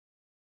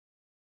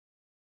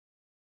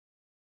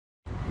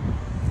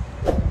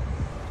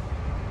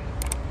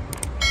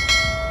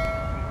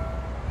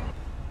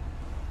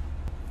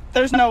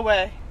There's no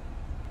way.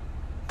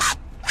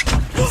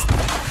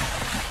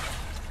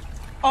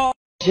 Oh.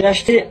 J'ai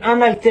acheté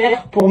un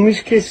haltère pour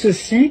muscler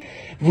ceci.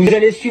 Vous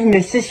allez suivre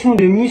mes sessions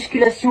de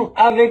musculation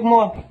avec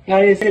moi.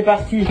 Allez, c'est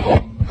parti.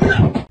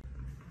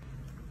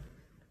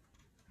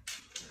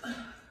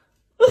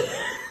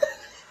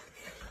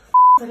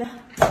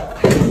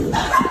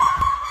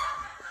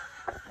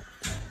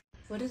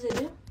 What does it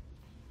do?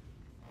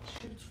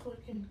 Shoots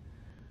fucking.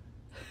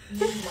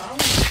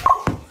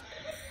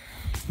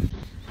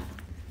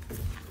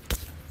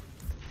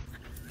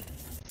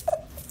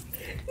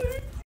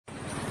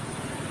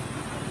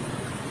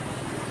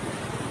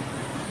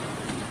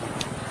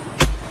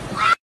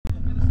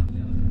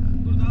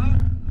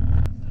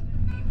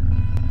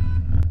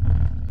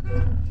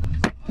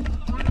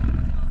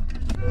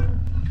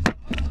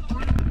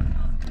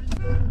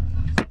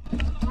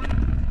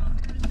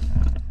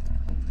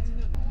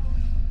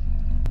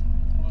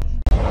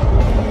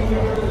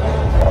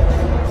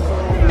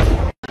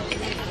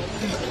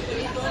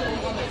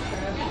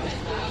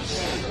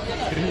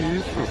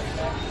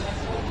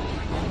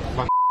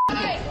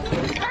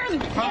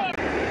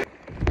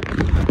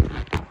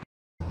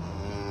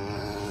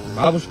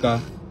 Бабушка,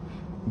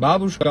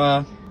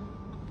 бабушка,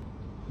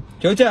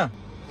 тетя,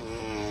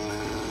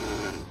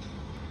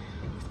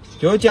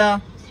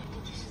 тетя,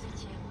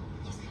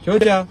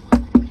 тетя,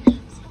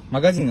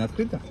 магазин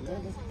открыто?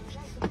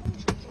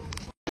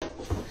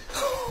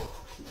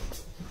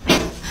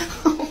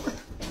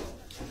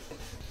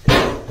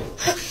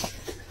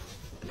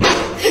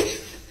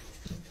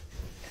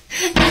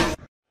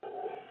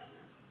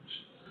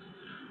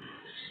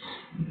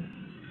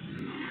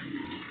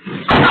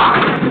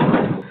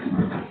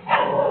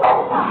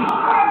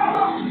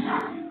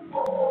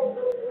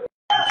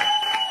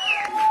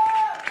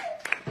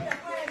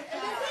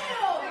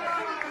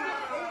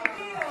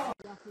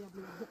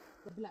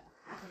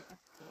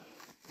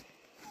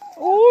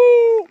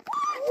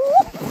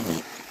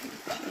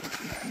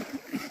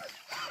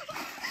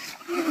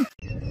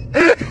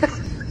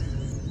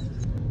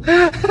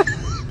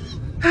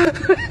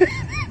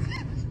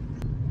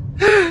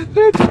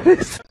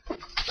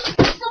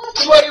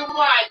 Твою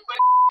мать, блядь!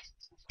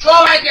 Что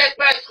здесь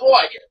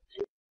происходит?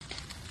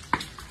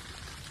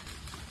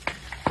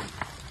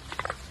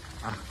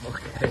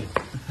 Окей.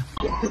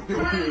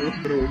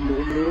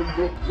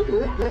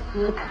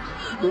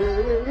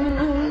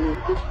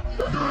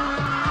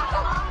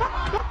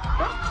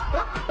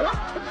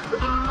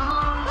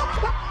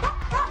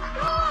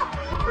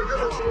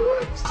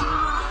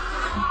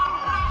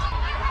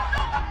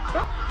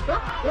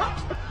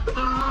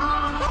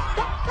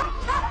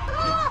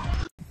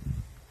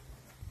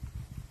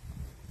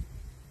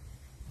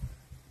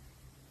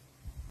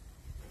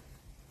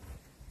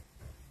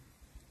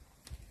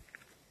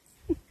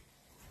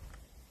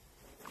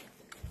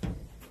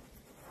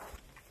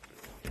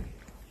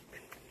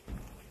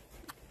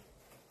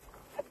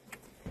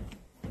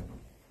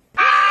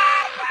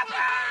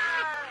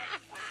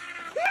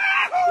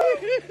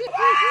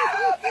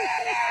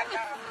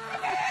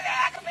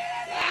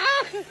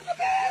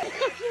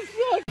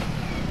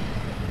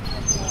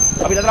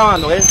 Papi, ¿está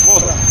trabajando, qué?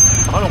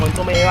 Mano,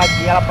 ¿cuánto me lleva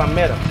aquí a la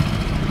palmera?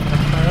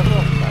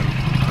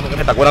 ¿Qué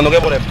me está cobrando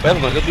qué por el peso?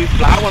 No es que estoy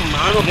flaco,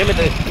 hermano. ¿Qué me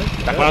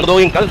está cobrando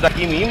bien caro? Está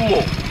aquí mismo.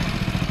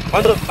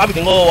 ¿Cuánto? Papi,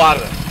 tengo 2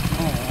 barras.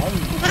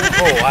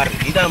 2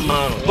 barritas,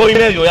 hermano.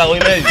 2,5 ya, 2,5.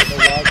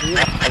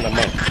 Anda,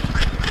 hermano.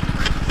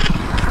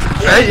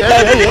 ¡Ey,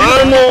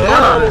 hermano!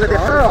 Hermano.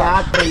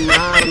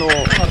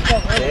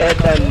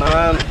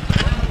 Hermano.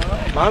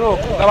 Mano,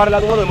 esta barra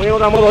tu moto, me llevo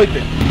otra moto,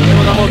 ¿oíste? Me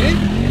llevo otra moto.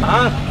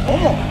 Ah,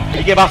 ¿Cómo?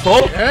 ¿Y qué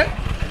pasó?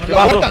 ¿Qué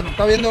pasó?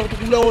 ¿Estás viendo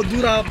una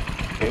gordura?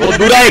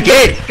 ¿Gordura de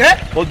qué? ¿Qué?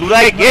 ¿Gordura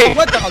de qué?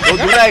 ¿Gordura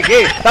 ¿Gordura de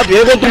qué? Estás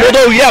bien con tu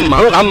moto vieja,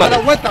 hermano, cálmate.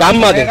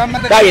 Cálmate.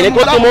 Está bien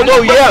con tu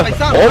moto vieja.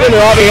 Obvio me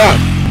va a pegar.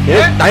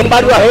 Está en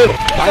barrio ajeno.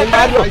 Está en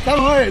barrio.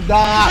 Paisano no es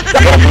verdad.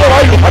 Mira cómo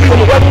bailo, papi,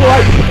 como tú lo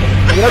bailas.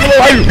 Mira cómo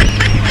bailo.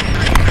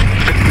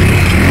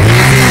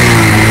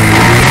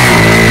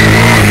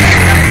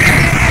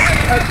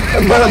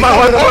 Hermano,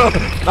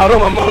 la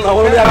broma, hermano, la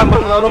broma me haga,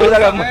 hermano, la broma me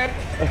haga, hermano.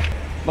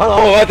 Mano,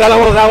 vamos a traer la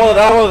moto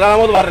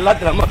para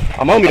arreglarte la mano.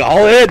 Vamos, mira,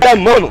 joder, está,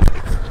 hermano.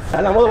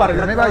 Trae la moto para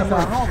arreglarte la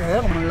mano. No, que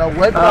como en la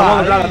web.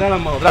 Trae la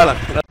mano, tráela.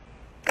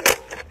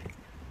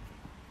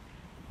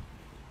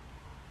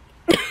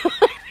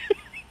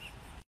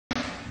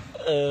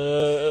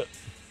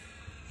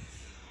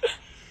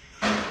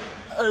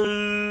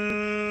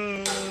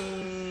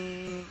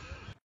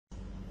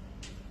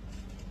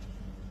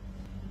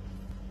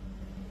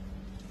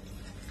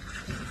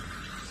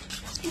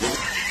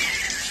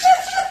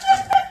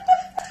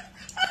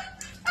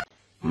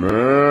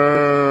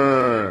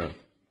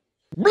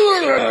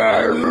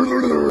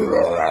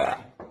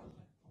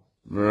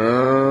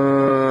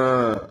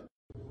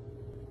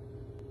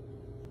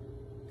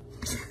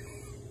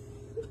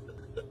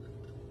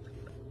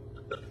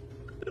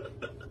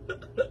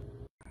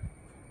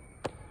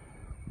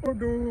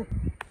 Aduh.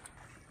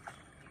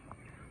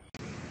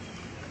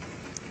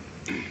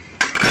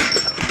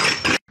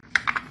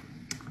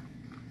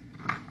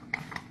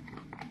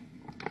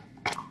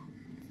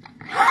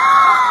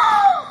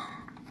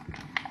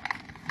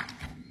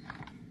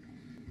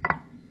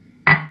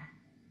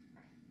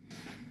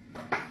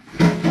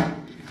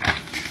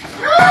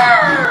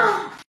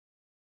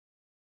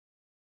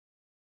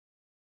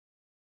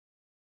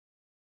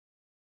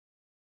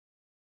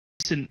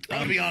 listen. I'm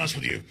gonna be honest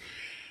with you.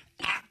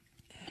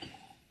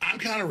 I'm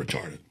kind of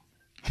retarded.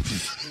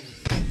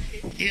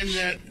 In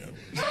that.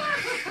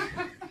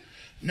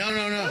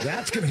 No.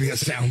 That's gonna be a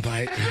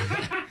soundbite.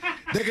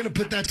 They're gonna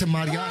put that to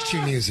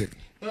mariachi music.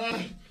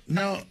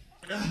 No.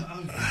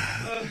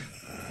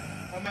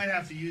 I might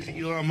have to use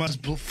Elon Musk's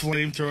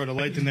flamethrower to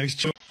light the next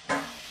joint.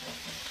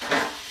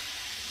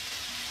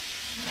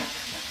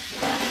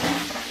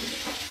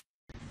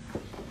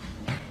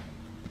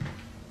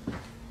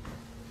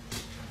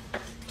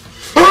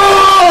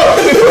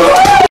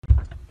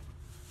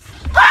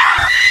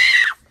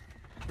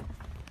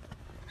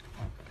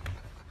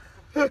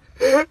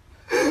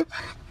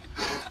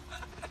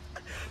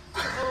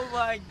 Oh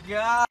my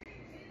god.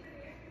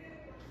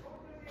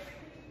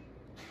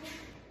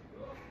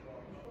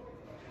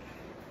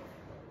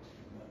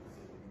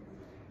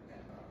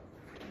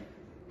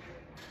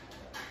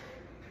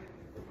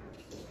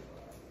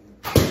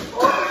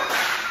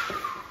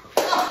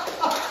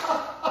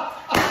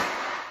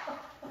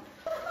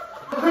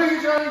 What are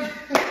you trying to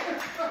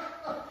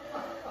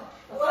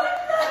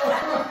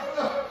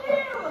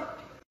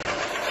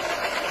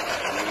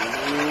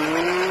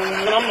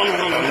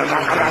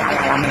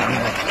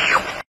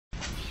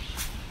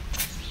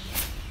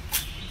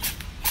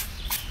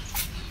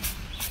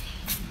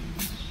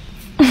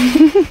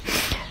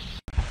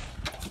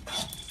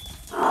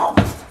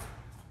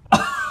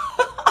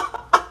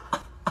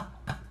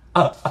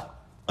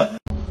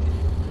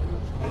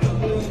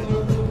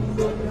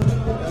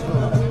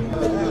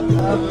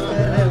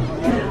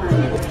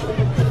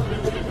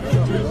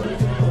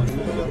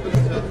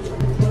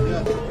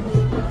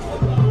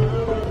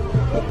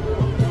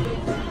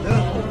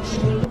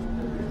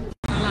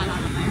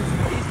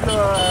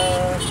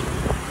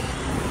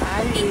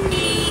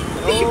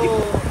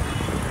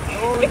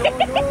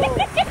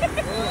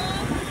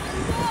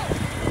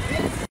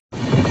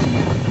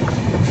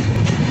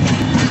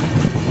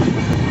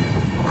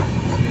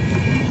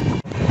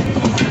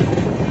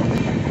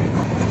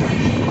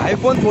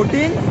iPhone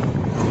 14?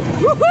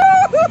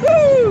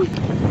 Woohoo!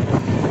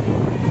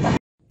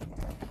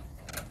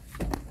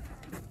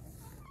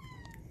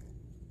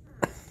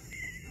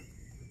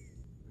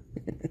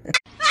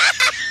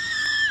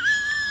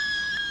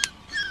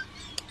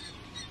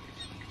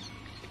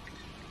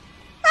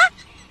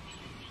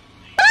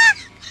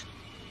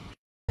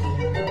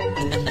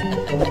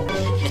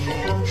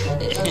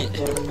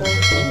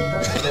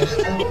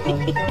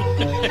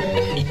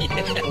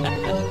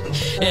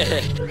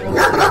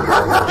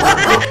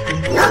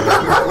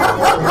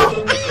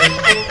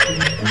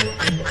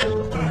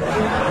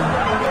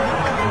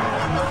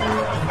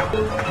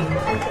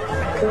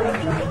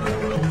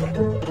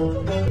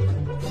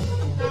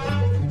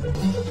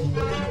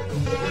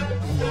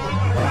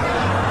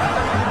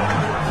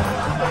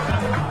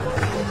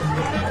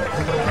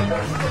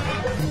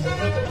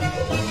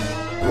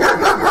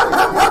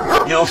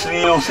 Dios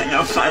mío,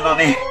 señor,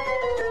 sálvame.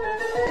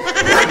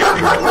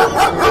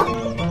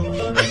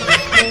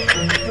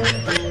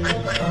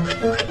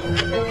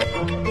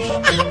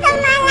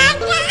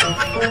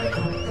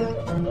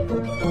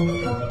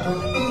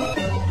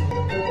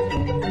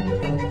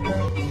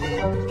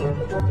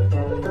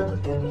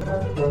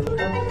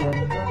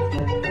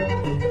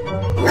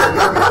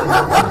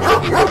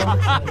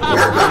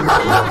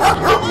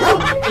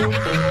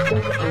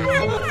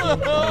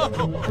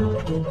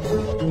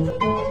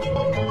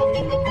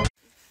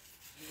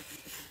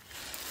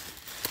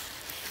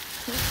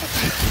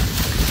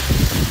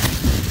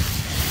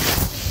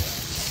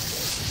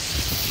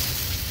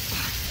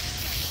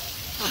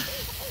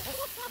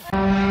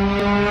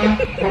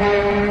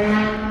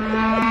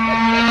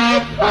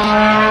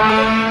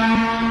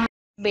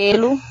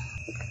 Cabelo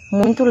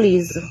muito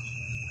liso.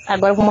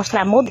 Agora eu vou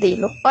mostrar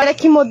modelo. Olha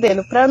que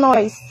modelo pra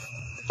nós.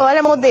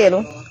 Olha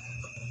modelo.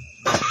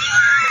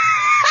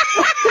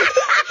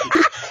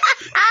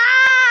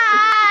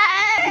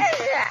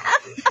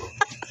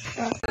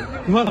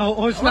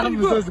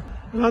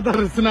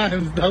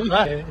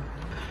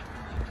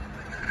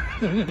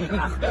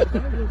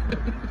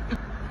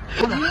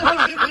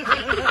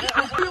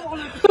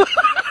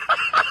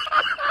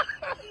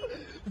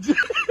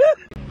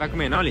 Vai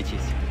comer não,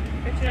 Letícia?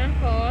 Tô tirando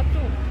foto.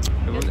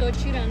 Eu tô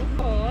tirando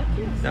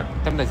foto. Não,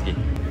 tá me dando aqui.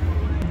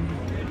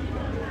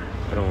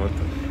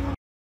 Pronto.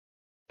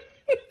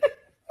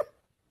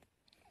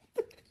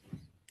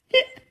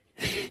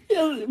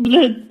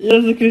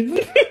 Eu não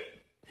acredito.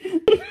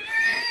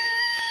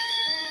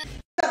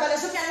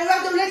 شوفي يعني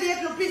الواحد ولادي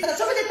ياكلوا بيتزا،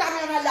 شو بدك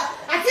تعملي هلا؟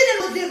 اعطيني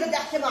المدير بدي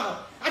احكي معه،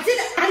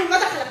 اعطيني علي ما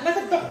دخلك ما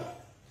تفتح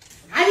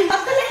علي ما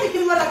تطلع لي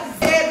كل مرة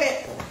كذابة.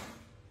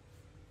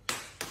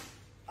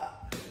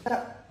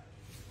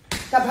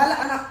 طب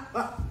هلا انا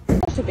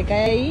Se te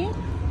cae ahí.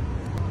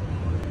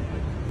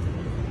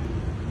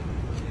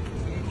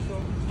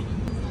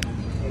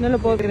 No lo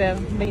puedo creer.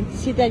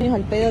 27 años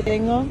al pedo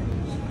tengo.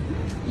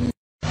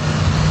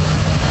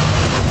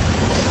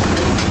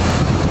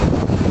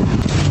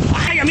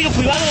 ¡Ay, amigo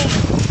privado!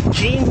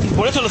 Sí,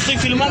 por eso lo estoy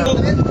filmando.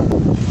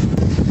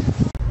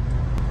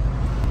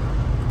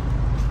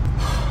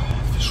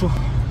 Fechou.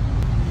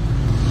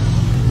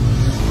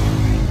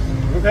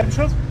 la même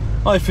chose?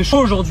 Oh, il fait chaud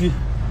aujourd'hui.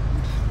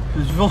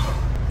 Il y a du vent.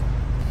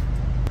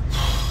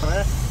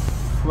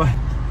 Ouais.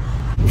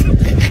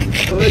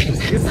 Ouais, je suis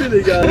stressé,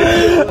 les gars.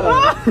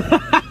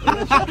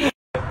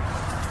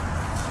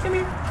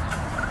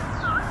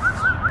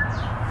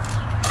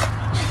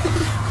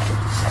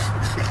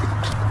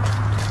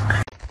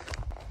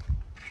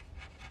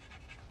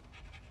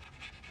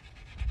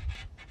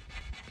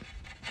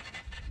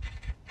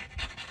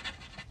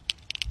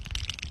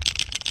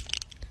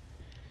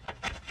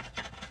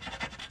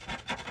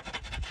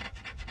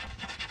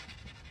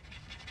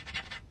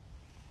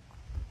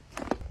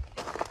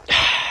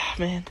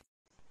 Man.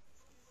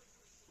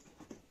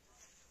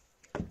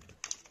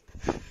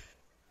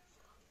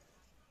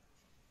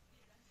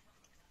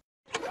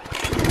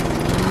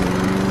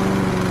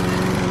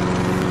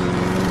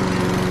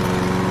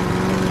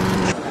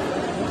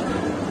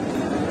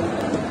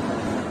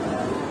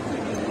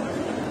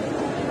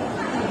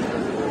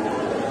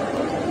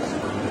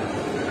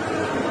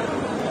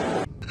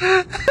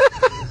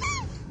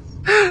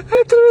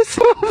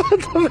 Atravessou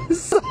a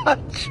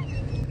mensagem.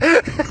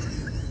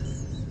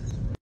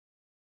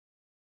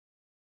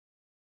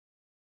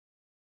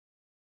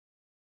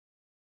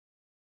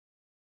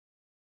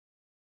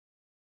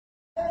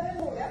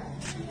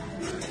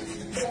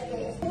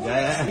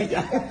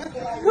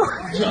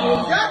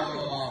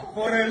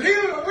 Por el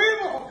libro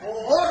mismo.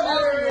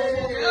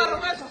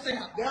 Déjame eso,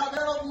 ceja.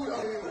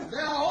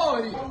 Deja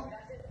joven.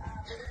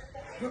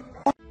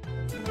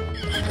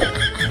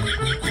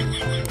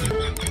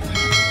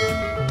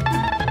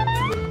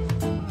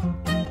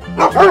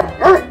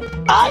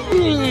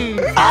 Ai!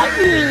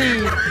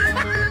 Ai!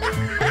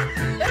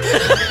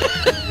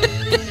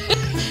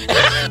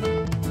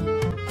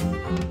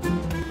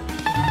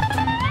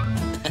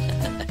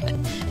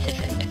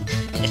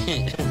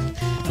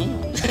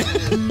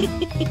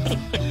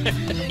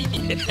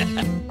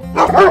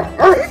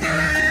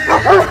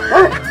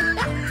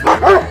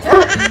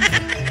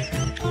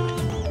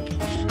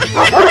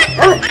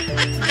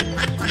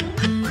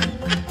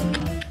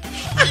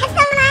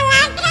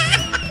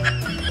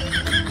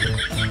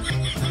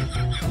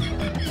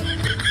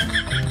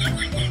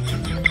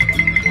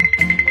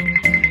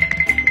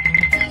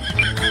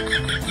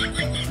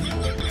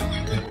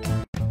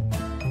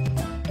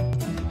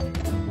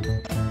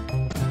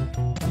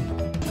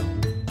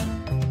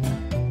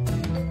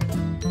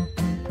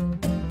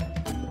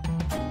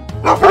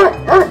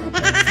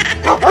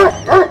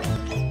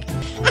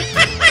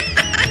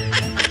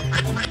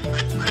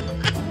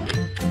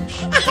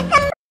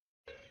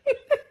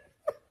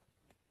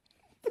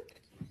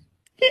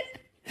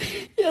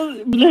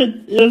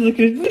 Блядь, я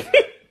закрыл.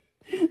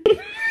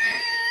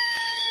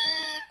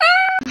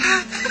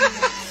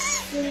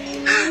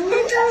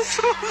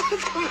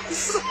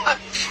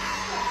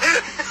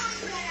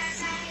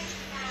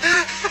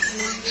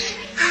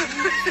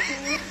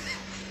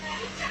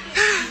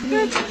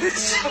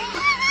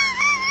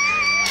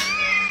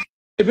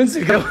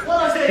 Pensé que...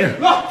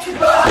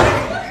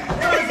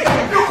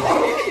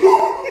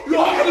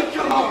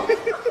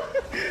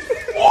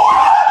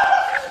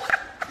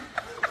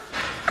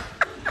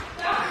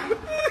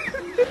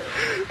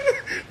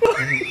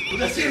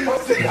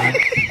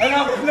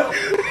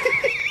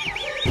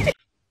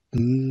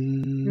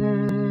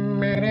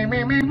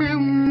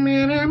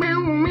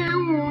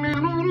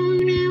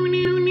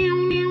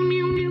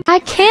 I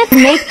can't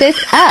make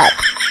this up.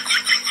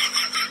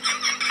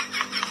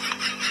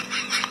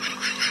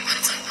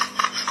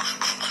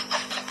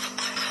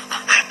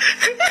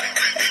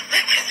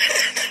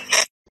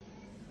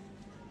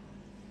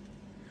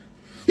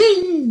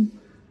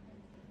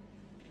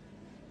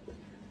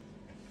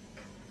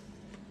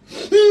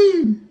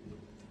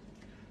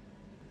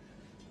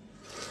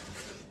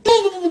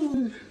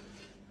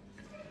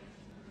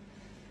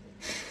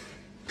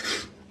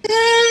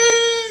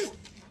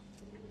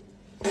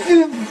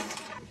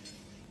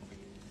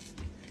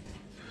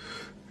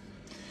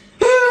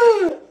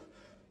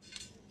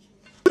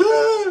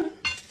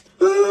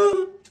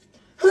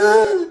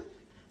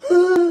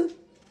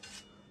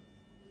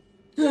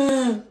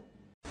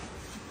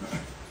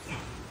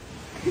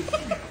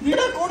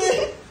 ¡Mira,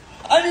 Core!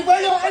 ¡Ani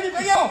peño! ¡Ani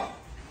peño!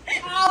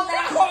 ¡Ah,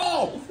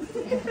 carajo!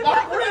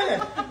 ¡Ah, Core!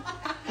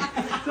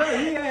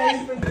 Sabía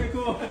eso,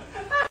 pendejo.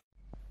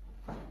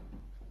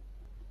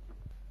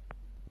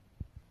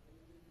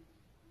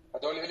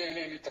 هدول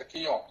لي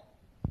تركيهم.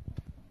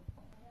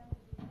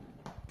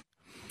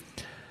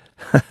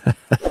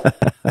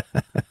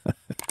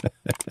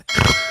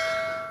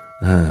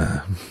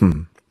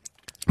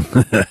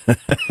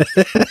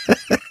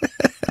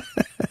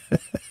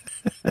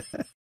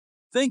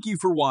 Thank you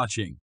for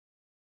watching.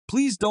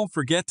 Please don't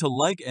forget to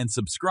like and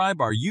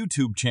subscribe our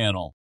YouTube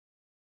channel.